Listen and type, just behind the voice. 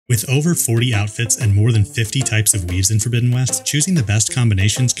With over 40 outfits and more than 50 types of weaves in Forbidden West, choosing the best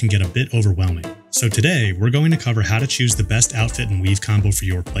combinations can get a bit overwhelming. So today, we're going to cover how to choose the best outfit and weave combo for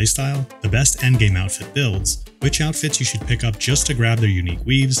your playstyle, the best endgame outfit builds, which outfits you should pick up just to grab their unique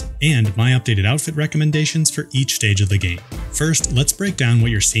weaves, and my updated outfit recommendations for each stage of the game. First, let's break down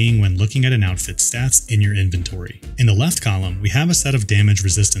what you're seeing when looking at an outfit's stats in your inventory. In the left column, we have a set of damage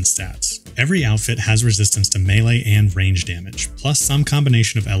resistance stats. Every outfit has resistance to melee and range damage, plus some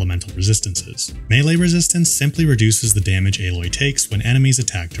combination of elemental resistances. Melee resistance simply reduces the damage Aloy takes when enemies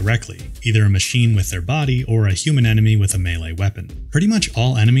attack directly, either a machine with their body or a human enemy with a melee weapon. Pretty much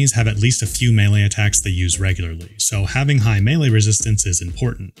all enemies have at least a few melee attacks they use regularly, so having high melee resistance is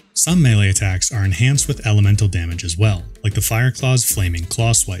important. Some melee attacks are enhanced with elemental damage as well, like the Fireclaw's Flaming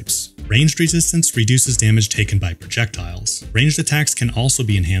Claw Swipes. Ranged resistance reduces damage taken by projectiles. Ranged attacks can also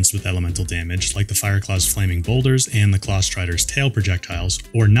be enhanced with elemental damage, like the Fireclaw's Flaming Boulders and the Clawstrider's Tail projectiles,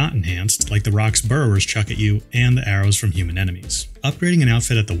 or not enhanced, like the Rock's Burrowers chuck at you and the arrows from human enemies. Upgrading an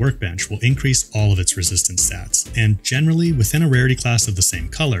outfit at the workbench will increase all of its resistance stats, and generally, within a rarity class of the same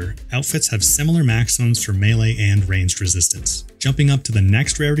color, outfits have similar maximums for melee and ranged resistance. Jumping up to the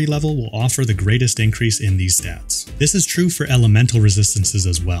next rarity level will offer the greatest increase in these stats. This is true for elemental resistances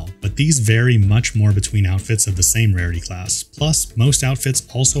as well, but these vary much more between outfits of the same rarity class, plus most outfits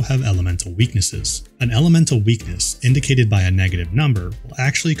also have elemental weaknesses. An elemental weakness, indicated by a negative number, will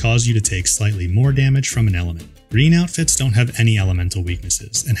actually cause you to take slightly more damage from an element. Green outfits don't have any elemental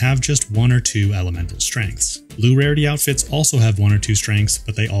weaknesses, and have just 1 or 2 elemental strengths. Blue rarity outfits also have 1 or 2 strengths,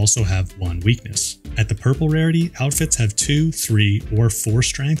 but they also have 1 weakness. At the purple rarity, outfits have 2, 3, or 4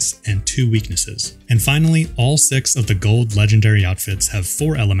 strengths and 2 weaknesses. And finally, all 6 of the gold legendary outfits have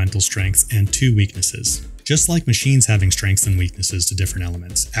 4 elemental strengths and 2 weaknesses. Just like machines having strengths and weaknesses to different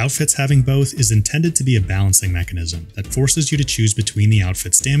elements, outfits having both is intended to be a balancing mechanism that forces you to choose between the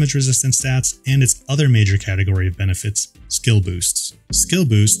outfit's damage resistance stats and its other major category of benefits, skill boosts. Skill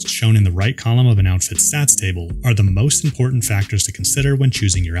boosts, shown in the right column of an outfit's stats table, are the most important factors to consider when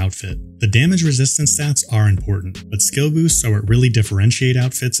choosing your outfit. The damage resistance stats are important, but skill boosts are what really differentiate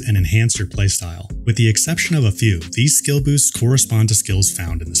outfits and enhance your playstyle. With the exception of a few, these skill boosts correspond to skills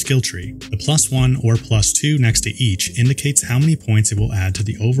found in the skill tree. The +1 or +2 next to each indicates how many points it will add to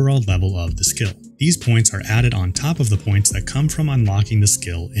the overall level of the skill. These points are added on top of the points that come from unlocking the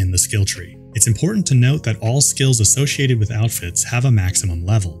skill in the skill tree. It's important to note that all skills associated with outfits have a maximum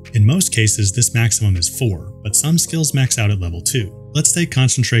level. In most cases, this maximum is 4, but some skills max out at level 2. Let's take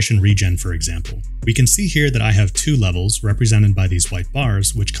Concentration Regen for example. We can see here that I have 2 levels, represented by these white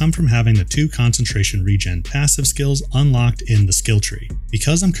bars, which come from having the 2 Concentration Regen passive skills unlocked in the skill tree.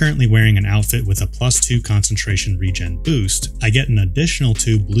 Because I'm currently wearing an outfit with a +2 Concentration Regen boost, I get an additional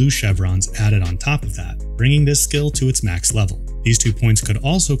 2 blue chevrons added on top of that, bringing this skill to its max level. These 2 points could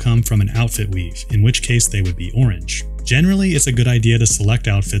also come from an outfit weave, in which case they would be orange. Generally, it's a good idea to select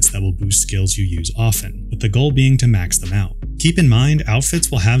outfits that will boost skills you use often, with the goal being to max them out. Keep in mind, outfits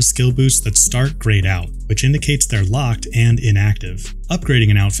will have skill boosts that start grayed out, which indicates they're locked and inactive.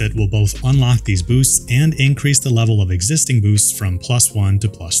 Upgrading an outfit will both unlock these boosts and increase the level of existing boosts from +1 to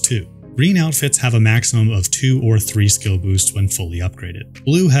 +2. Green outfits have a maximum of 2 or 3 skill boosts when fully upgraded.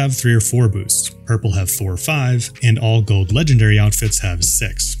 Blue have 3 or 4 boosts, purple have 4 or 5, and all gold legendary outfits have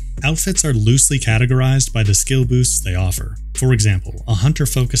 6. Outfits are loosely categorized by the skill boosts they offer. For example, a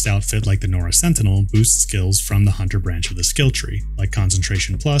hunter-focused outfit like the Nora Sentinel boosts skills from the hunter branch of the skill tree, like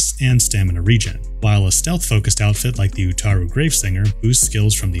Concentration Plus and Stamina Regen, while a stealth-focused outfit like the Utaru Gravesinger boosts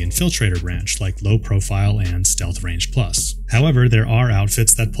skills from the Infiltrator branch, like Low Profile and Stealth Range Plus. However, there are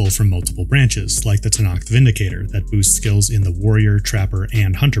outfits that pull from multiple branches, like the Tenakth Vindicator, that boosts skills in the Warrior, Trapper,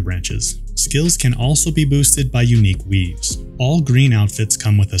 and Hunter branches. Skills can also be boosted by unique weaves. All green outfits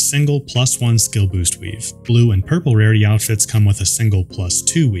come with a single +1 skill boost weave. Blue and purple rarity outfits come with a single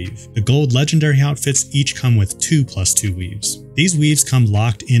 +2 weave. The gold legendary outfits each come with 2 +2 weaves. These weaves come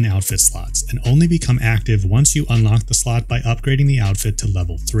locked in outfit slots and only become active once you unlock the slot by upgrading the outfit to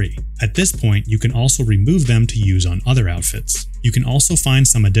level 3. At this point, you can also remove them to use on other outfits. You can also find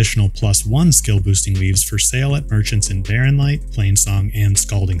some additional +1 skill boosting weaves for sale at merchants in Barren Light, Plainsong, and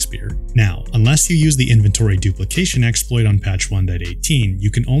Scalding Spear. Now, unless you use the inventory duplication exploit on patch 1.18, you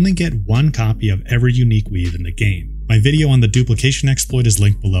can only get 1 copy of every unique weave in the game. My video on the duplication exploit is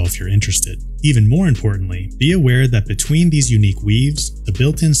linked below if you're interested. Even more importantly, be aware that between these unique weaves, the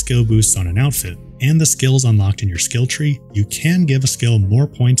built-in skill boosts on an outfit, and the skills unlocked in your skill tree, you can give a skill more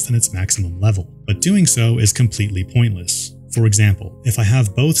points than its maximum level, but doing so is completely pointless. For example, if I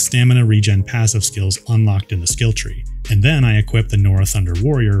have both Stamina Regen passive skills unlocked in the skill tree, and then I equip the Nora Thunder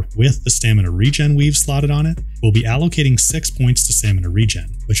Warrior with the Stamina Regen Weave slotted on it, we'll be allocating 6 points to Stamina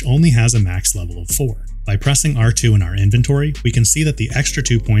Regen, which only has a max level of 4. By pressing R2 in our inventory, we can see that the extra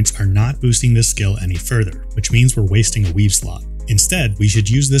 2 points are not boosting this skill any further, which means we're wasting a weave slot. Instead, we should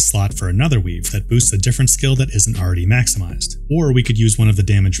use this slot for another weave that boosts a different skill that isn't already maximized. Or we could use one of the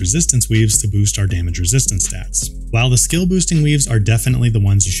damage resistance weaves to boost our damage resistance stats. While the skill boosting weaves are definitely the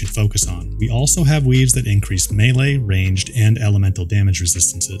ones you should focus on, we also have weaves that increase melee, ranged, and elemental damage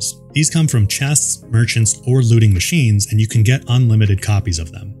resistances. These come from chests, merchants, or looting machines, and you can get unlimited copies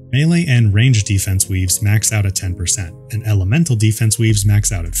of them. Melee and ranged defense weaves max out at 10%, and elemental defense weaves max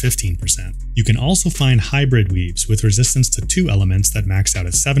out at 15%. You can also find hybrid weaves with resistance to 2 elements that max out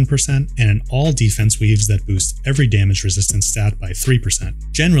at 7%, and an all defense weaves that boost every damage resistance stat by 3%.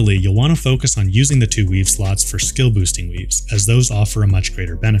 Generally, you'll want to focus on using the 2 weave slots for skill boosting weaves, as those offer a much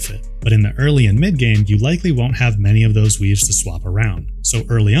greater benefit. But in the early and mid game, you likely won't have many of those weaves to swap around. So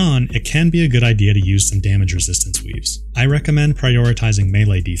early on, it can be a good idea to use some damage resistance weaves. I recommend prioritizing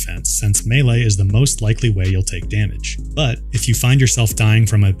melee defense, since melee is the most likely way you'll take damage. But if you find yourself dying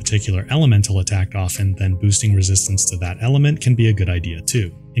from a particular elemental attack often, then boosting resistance to that element can be a good idea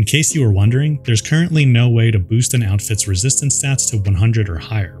too. In case you were wondering, there's currently no way to boost an outfit's resistance stats to 100 or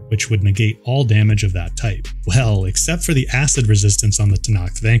higher, which would negate all damage of that type. Well, except for the acid resistance on the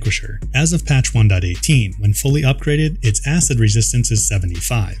Tenakth Vanquisher. As of patch 1.18, when fully upgraded, its acid resistance is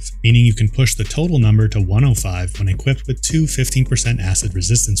 75, meaning you can push the total number to 105 when equipped with 2 15% acid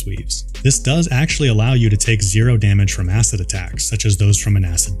resistance weaves. This does actually allow you to take 0 damage from acid attacks, such as those from an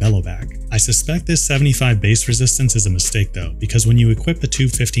acid bellowback. I suspect this 75 base resistance is a mistake though, because when you equip the 2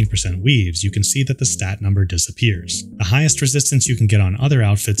 15% weaves, you can see that the stat number disappears. The highest resistance you can get on other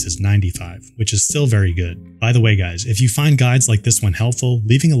outfits is 95, which is still very good. By the way guys, if you find guides like this one helpful,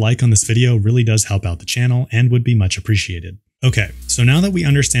 leaving a like on this video really does help out the channel and would be much appreciated. Okay, so now that we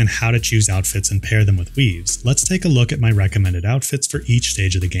understand how to choose outfits and pair them with weaves, let's take a look at my recommended outfits for each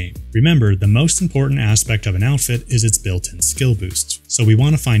stage of the game. Remember, the most important aspect of an outfit is its built-in skill boosts, so we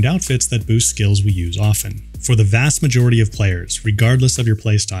want to find outfits that boost skills we use often. For the vast majority of players, regardless of your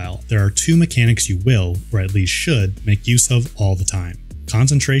playstyle, there are 2 mechanics you will, or at least should, make use of all the time: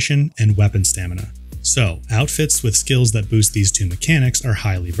 concentration and weapon stamina. So, outfits with skills that boost these 2 mechanics are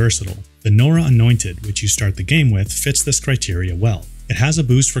highly versatile. The Nora Anointed, which you start the game with, fits this criteria well. It has a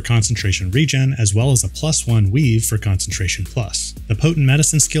boost for concentration regen as well as a +1 weave for concentration plus. The potent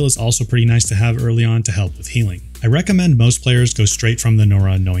medicine skill is also pretty nice to have early on to help with healing. I recommend most players go straight from the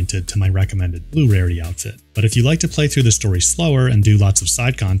Nora Anointed to my recommended blue rarity outfit, but if you like to play through the story slower and do lots of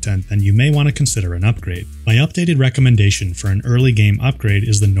side content, then you may want to consider an upgrade. My updated recommendation for an early game upgrade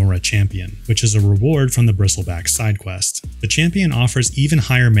is the Nora Champion, which is a reward from the Bristleback side quest. The Champion offers even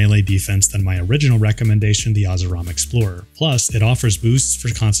higher melee defense than my original recommendation, the Oseram Explorer. Plus, it offers boosts for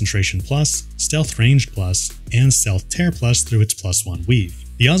concentration plus, stealth ranged plus, and stealth tear plus through its +1 weave.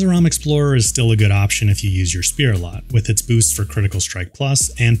 The Oseram Explorer is still a good option if you use your spear a lot, with its boosts for critical strike plus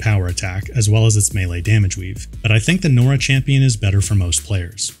and power attack, as well as its melee damage weave. But I think the Nora Champion is better for most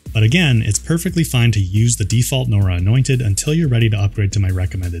players. But again, it's perfectly fine to use the default Nora Anointed until you're ready to upgrade to my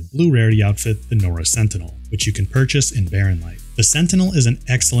recommended blue rarity outfit, the Nora Sentinel, which you can purchase in Barren Light. The Sentinel is an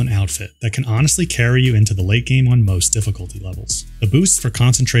excellent outfit that can honestly carry you into the late game on most difficulty levels. The boosts for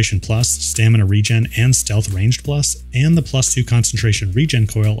concentration plus, stamina regen, and stealth ranged plus, and the +2 concentration regen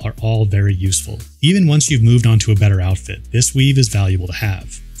coil are all very useful. Even once you've moved on to a better outfit, this weave is valuable to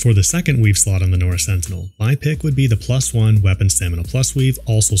have. For the second weave slot on the Nora Sentinel, my pick would be the +1 Weapon Stamina Plus weave,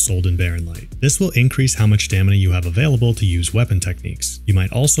 also sold in Barren Light. This will increase how much stamina you have available to use weapon techniques. You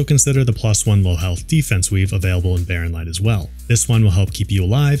might also consider the +1 Low Health Defense weave available in Barren Light as well. This one will help keep you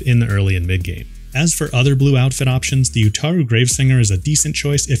alive in the early and mid game. As for other blue outfit options, the Utaru Gravesinger is a decent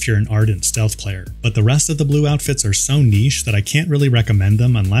choice if you're an ardent stealth player, but the rest of the blue outfits are so niche that I can't really recommend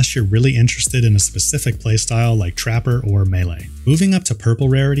them unless you're really interested in a specific playstyle like Trapper or Melee. Moving up to purple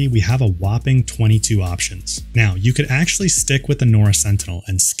rarity, we have a whopping 22 options. Now, you could actually stick with the Nora Sentinel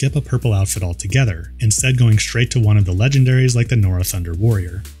and skip a purple outfit altogether, instead going straight to one of the legendaries like the Nora Thunder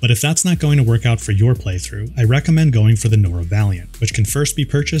Warrior. But if that's not going to work out for your playthrough, I recommend going for the Nora Valiant, which can first be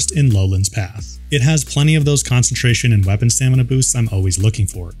purchased in Lowland's Path. It has plenty of those concentration and weapon stamina boosts I'm always looking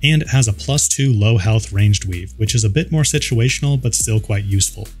for, and it has a +2 low health ranged weave, which is a bit more situational but still quite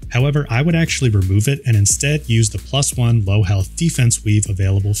useful. However, I would actually remove it and instead use the +1 low health defense weave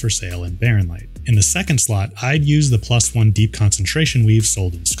available for sale in Barren Light. In the second slot, I'd use the +1 deep concentration weave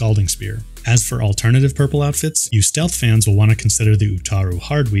sold in Scalding Spear. As for alternative purple outfits, you stealth fans will want to consider the Utaru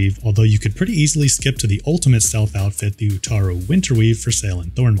Hardweave, although you could pretty easily skip to the ultimate stealth outfit, the Utaru Winterweave for sale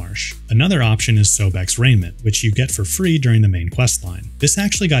in Thornmarsh. Another option is Sobek's Raiment, which you get for free during the main questline. This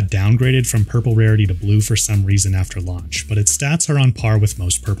actually got downgraded from purple rarity to blue for some reason after launch, but its stats are on par with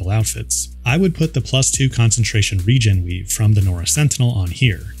most purple outfits. I would put the +2 concentration regen weave from the Nora Sentinel on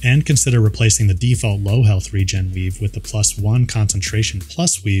here, and consider replacing the default low health regen weave with the +1 concentration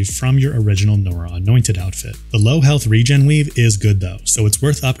plus weave from your original Nora Anointed outfit. The low health regen weave is good though, so it's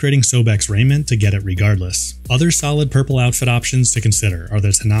worth upgrading Sobek's Raiment to get it regardless. Other solid purple outfit options to consider are the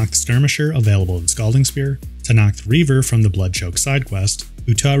Tenakth Skirmisher available in Scalding Spear, Tenakth Reaver from the Bloodchoke side quest,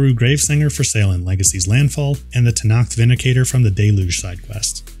 Utaru Gravesinger for sale in Legacy's Landfall, and the Tenakth Vindicator from the Deluge side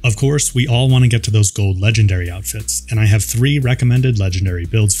quest. Of course, we all want to get to those gold legendary outfits, and I have 3 recommended legendary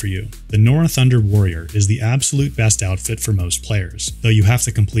builds for you. The Nora Thunder Warrior is the absolute best outfit for most players, though you have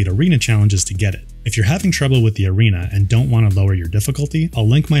to complete arena challenges to get it. If you're having trouble with the arena and don't want to lower your difficulty, I'll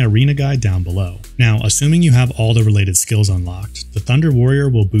link my arena guide down below. Now, assuming you have all the related skills unlocked, the Thunder Warrior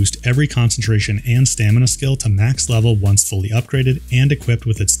will boost every concentration and stamina skill to max level once fully upgraded and equipped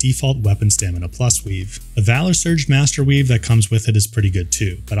with its default weapon stamina plus weave. The Valor Surged Master weave that comes with it is pretty good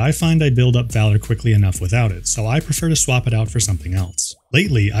too, but I find I build up Valor quickly enough without it, so I prefer to swap it out for something else.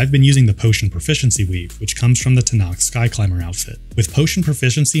 Lately, I've been using the Potion Proficiency weave, which comes from the Tenakth Skyclimber outfit. With Potion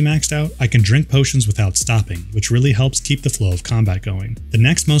Proficiency maxed out, I can drink potions without stopping, which really helps keep the flow of combat going. The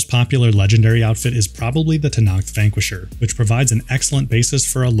next most popular legendary outfit is probably the Tenakth Vanquisher, which provides an excellent basis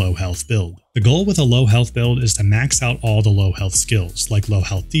for a low health build. The goal with a low health build is to max out all the low health skills, like low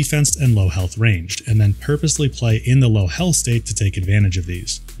health defense and low health ranged, and then purposely play in the low health state to take advantage of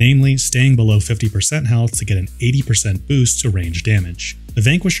these, namely staying below 50% health to get an 80% boost to range damage. The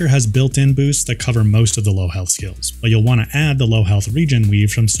Vanquisher has built-in boosts that cover most of the low health skills, but you'll want to add the low health regen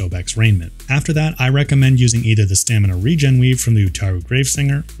weave from Sobek's Raiment. After that, I recommend using either the stamina regen weave from the Utaru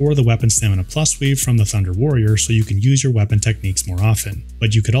Gravesinger or the weapon stamina plus weave from the Thunder Warrior so you can use your weapon techniques more often.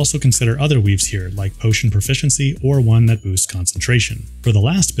 But you could also consider other weaves here, like Potion Proficiency or one that boosts concentration. For the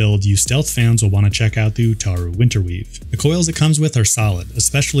last build, you stealth fans will want to check out the Utaru Winterweave. The coils it comes with are solid,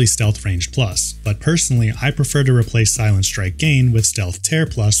 especially Stealth Ranged Plus, but personally I prefer to replace Silent Strike Gain with Stealth Tear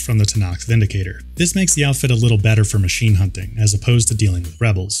Plus from the Tenakth Vindicator. This makes the outfit a little better for machine hunting, as opposed to dealing with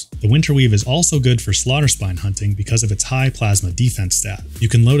rebels. The Winterweave is also good for Slaughter Spine hunting because of its high plasma defense stat. You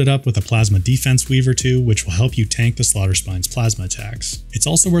can load it up with a plasma defense weave or two, which will help you tank the Slaughter Spine's plasma attacks. It's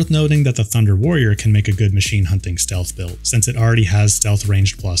also worth noting that the Thunder Warrior can make a good machine hunting stealth build, since it already has Stealth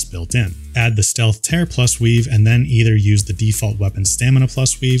Ranged Plus built in. Add the Stealth Tear Plus weave and then either use the default weapon Stamina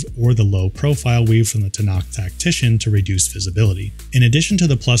Plus weave or the low profile weave from the Tenakth Tactician to reduce visibility. In addition to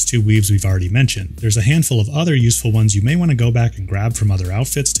the +2 weaves we've already mentioned, there's a handful of other useful ones you may want to go back and grab from other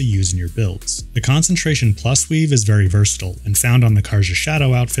outfits to use in your builds. The Concentration Plus weave is very versatile and found on the Karja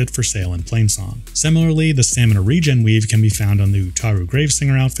Shadow outfit for sale in Plainsong. Similarly, the Stamina Regen weave can be found on the Utaru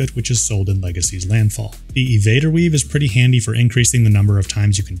Gravesinger outfit, which is sold in Legacy's Landfall. The Evader weave is pretty handy for increasing the number of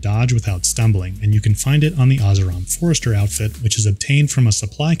times you can dodge without stumbling, and you can find it on the Ozeron Forester outfit, which is obtained from a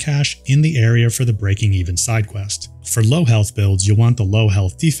supply cache in the area for the Breaking Even side quest. For low health builds, you'll want the low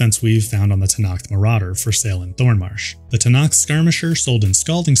health defense weave found on the Tenakth Marauder for sale in Thornmarsh. The Tenakth Skirmisher sold in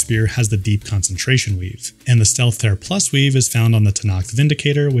Scalding Spear has the deep concentration weave, and the Stealth Tear Plus weave is found on the Tenakth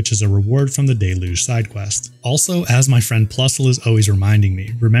Vindicator, which is a reward from the Deluge side quest. Also, as my friend Plusle is always reminding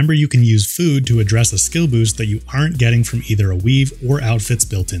me, remember you can use food to address a skill boost that you aren't getting from either a weave or outfit's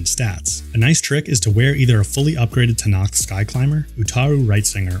built-in stats. A nice trick is to wear either a fully upgraded Tenakth Skyclimber, Utaru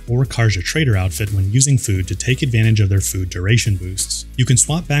Rightsinger, or Karja Trader outfit when using food to take advantage of their food duration boosts. You can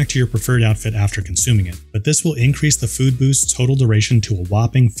swap back to your preferred outfit after consuming it, but this will increase the food boost's total duration to a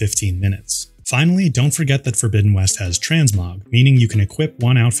whopping 15 minutes. Finally, don't forget that Forbidden West has Transmog, meaning you can equip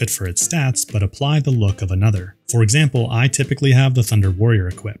one outfit for its stats but apply the look of another. For example, I typically have the Thunder Warrior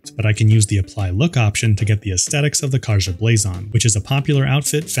equipped, but I can use the Apply Look option to get the aesthetics of the Karja Blazon, which is a popular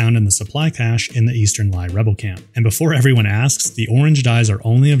outfit found in the supply cache in the Eastern Lie Rebel Camp. And before everyone asks, the orange dyes are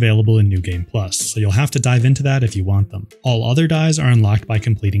only available in New Game Plus, so you'll have to dive into that if you want them. All other dyes are unlocked by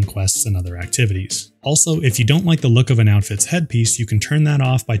completing quests and other activities. Also, if you don't like the look of an outfit's headpiece, you can turn that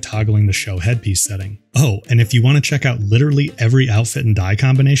off by toggling the Show Headpiece setting. Oh, and if you want to check out literally every outfit and dye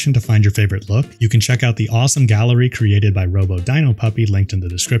combination to find your favorite look, you can check out the awesome gallery created by RoboDinoPuppy linked in the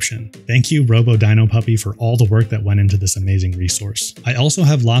description. Thank you RoboDinoPuppy for all the work that went into this amazing resource. I also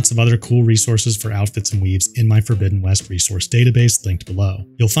have lots of other cool resources for outfits and weaves in my Forbidden West resource database linked below.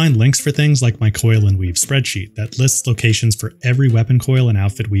 You'll find links for things like my coil and weave spreadsheet that lists locations for every weapon coil and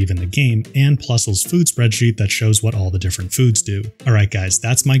outfit weave in the game, and Plusle's food spreadsheet that shows what all the different foods do. Alright guys,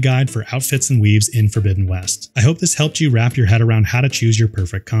 that's my guide for outfits and weaves in Forbidden West. I hope this helped you wrap your head around how to choose your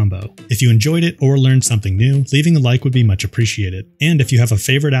perfect combo. If you enjoyed it or learned something new, leaving a like would be much appreciated. And if you have a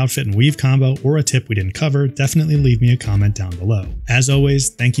favorite outfit and weave combo or a tip we didn't cover, definitely leave me a comment down below. As always,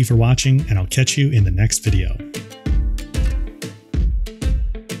 thank you for watching, and I'll catch you in the next video.